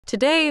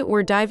Today,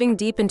 we're diving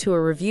deep into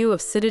a review of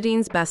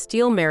Citadines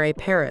Bastille Marais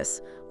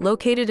Paris,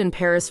 located in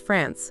Paris,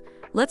 France.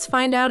 Let's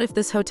find out if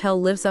this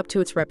hotel lives up to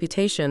its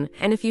reputation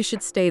and if you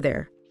should stay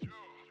there.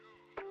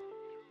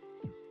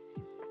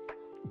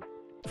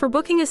 For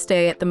booking a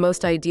stay at the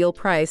most ideal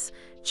price,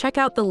 check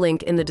out the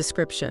link in the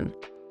description.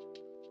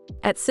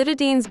 At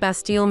Citadines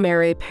Bastille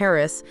Marais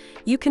Paris,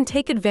 you can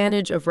take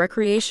advantage of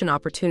recreation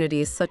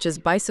opportunities such as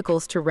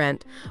bicycles to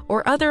rent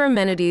or other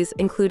amenities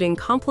including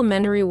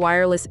complimentary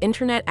wireless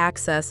internet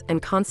access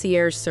and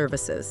concierge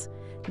services.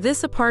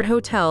 This apart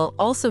hotel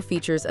also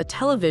features a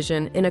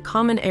television in a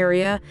common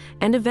area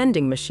and a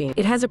vending machine.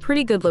 It has a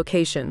pretty good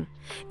location.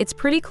 It's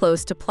pretty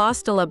close to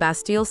Place de la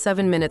Bastille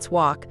 7 minutes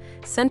walk,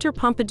 Centre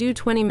Pompidou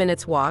 20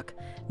 minutes walk,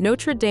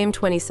 Notre Dame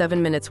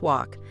 27 minutes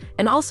walk,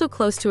 and also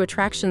close to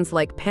attractions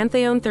like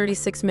Panthéon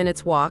 36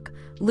 minutes walk,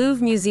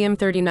 Louvre Museum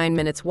 39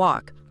 minutes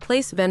walk,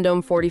 Place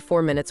Vendôme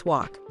 44 minutes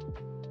walk.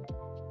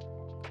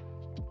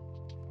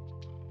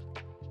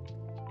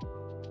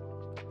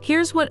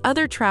 Here's what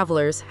other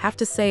travelers have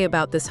to say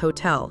about this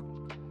hotel.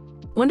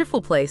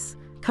 Wonderful place.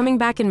 Coming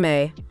back in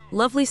May.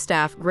 Lovely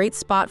staff, great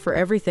spot for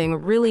everything,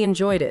 really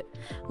enjoyed it.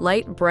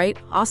 Light, bright,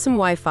 awesome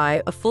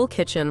Wi-Fi, a full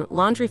kitchen,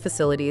 laundry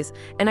facilities,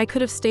 and I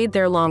could have stayed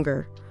there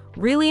longer.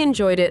 Really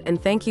enjoyed it,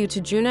 and thank you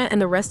to Juna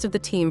and the rest of the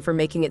team for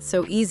making it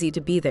so easy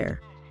to be there.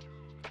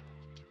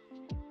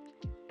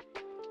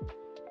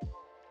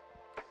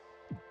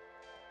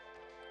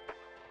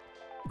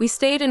 We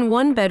stayed in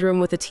one bedroom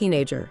with a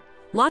teenager.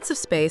 Lots of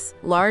space,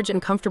 large and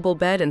comfortable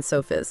bed and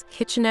sofas,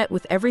 kitchenette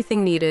with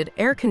everything needed,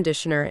 air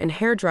conditioner and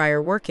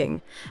hairdryer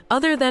working.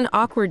 Other than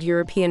awkward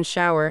European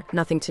shower,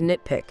 nothing to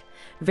nitpick.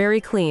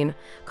 Very clean.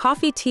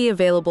 Coffee, tea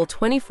available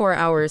 24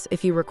 hours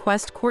if you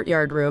request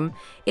courtyard room.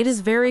 It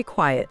is very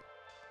quiet.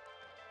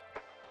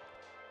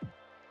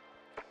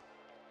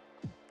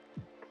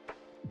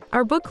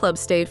 Our book club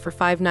stayed for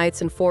 5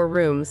 nights in 4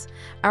 rooms.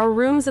 Our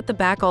rooms at the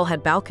back all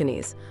had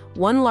balconies,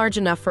 one large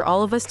enough for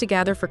all of us to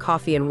gather for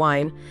coffee and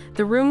wine.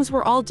 The rooms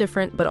were all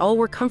different, but all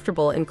were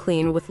comfortable and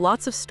clean with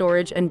lots of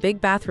storage and big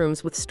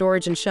bathrooms with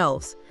storage and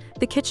shelves.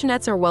 The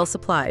kitchenettes are well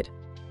supplied.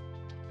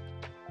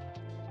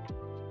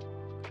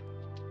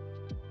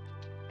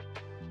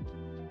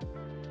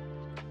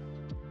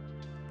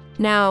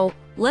 Now,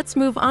 let's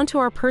move on to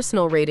our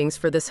personal ratings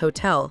for this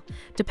hotel,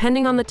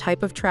 depending on the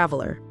type of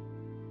traveler.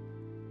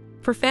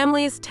 For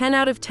families, 10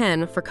 out of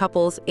 10, for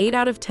couples, 8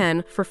 out of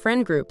 10, for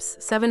friend groups,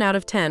 7 out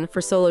of 10, for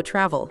solo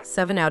travel,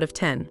 7 out of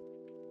 10.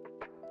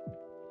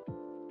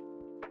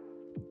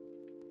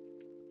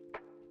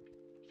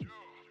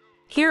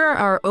 Here are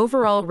our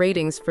overall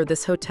ratings for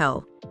this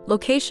hotel.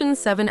 Location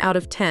 7 out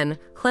of 10,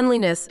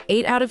 cleanliness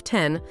 8 out of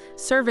 10,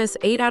 service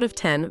 8 out of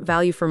 10,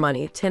 value for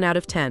money 10 out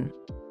of 10.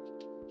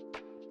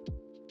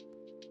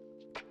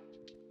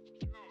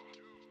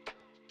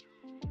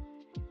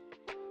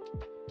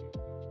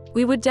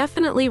 We would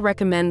definitely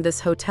recommend this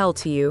hotel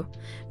to you,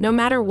 no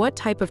matter what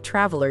type of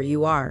traveler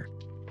you are.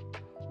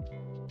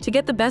 To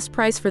get the best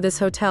price for this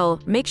hotel,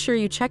 make sure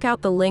you check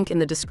out the link in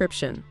the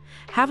description.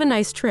 Have a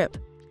nice trip.